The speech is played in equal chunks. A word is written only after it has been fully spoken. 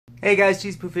Hey guys,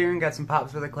 chesypoof here and got some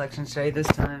pops for the collection today. This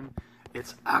time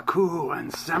it's Aku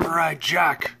and Samurai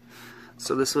Jack.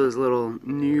 So this was little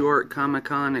New York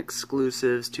Comic-Con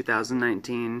exclusives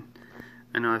 2019.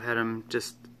 I know I've had them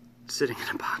just sitting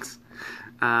in a box.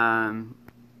 I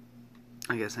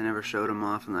guess I never showed them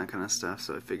off and that kind of stuff,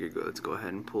 so I figured let's go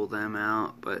ahead and pull them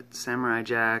out. But Samurai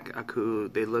Jack, Aku,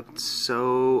 they looked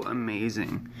so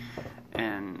amazing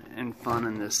and fun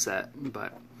in this set,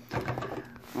 but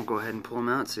we'll go ahead and pull them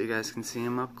out so you guys can see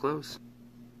them up close.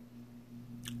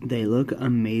 They look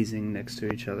amazing next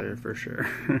to each other for sure.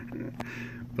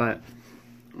 But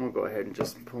we'll go ahead and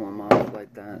just pull them off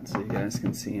like that so you guys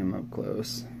can see them up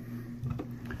close.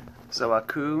 So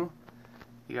Aku,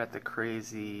 you got the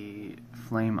crazy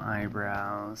flame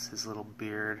eyebrows, his little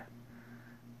beard,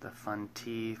 the fun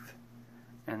teeth,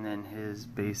 and then his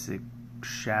basic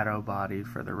shadow body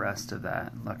for the rest of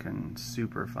that, looking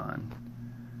super fun.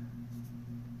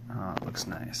 Oh, it looks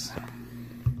nice.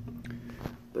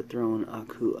 But throwing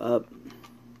Aku up,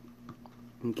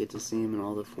 you get to see him in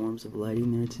all the forms of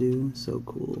lighting there too. So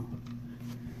cool.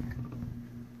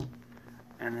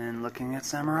 And then looking at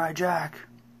Samurai Jack.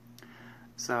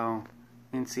 So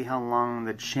you can see how long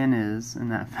the chin is in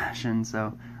that fashion.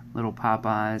 So little pop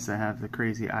eyes that have the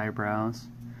crazy eyebrows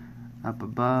up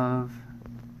above.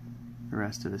 The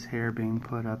rest of his hair being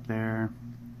put up there.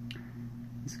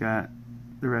 He's got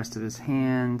the rest of his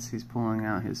hands. He's pulling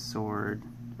out his sword.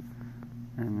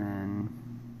 And then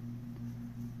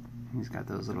he's got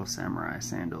those little samurai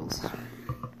sandals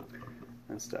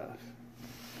and stuff.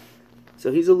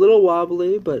 So he's a little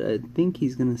wobbly, but I think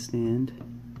he's gonna stand.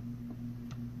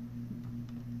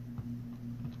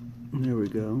 There we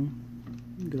go.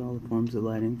 Get all the forms of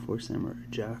lighting for Samurai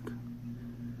Jack.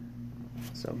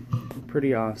 So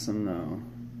pretty awesome though.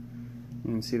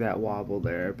 You can see that wobble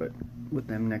there, but with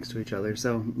them next to each other.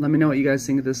 So let me know what you guys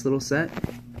think of this little set.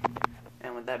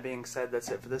 And with that being said,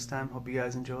 that's it for this time. Hope you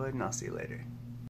guys enjoyed, and I'll see you later.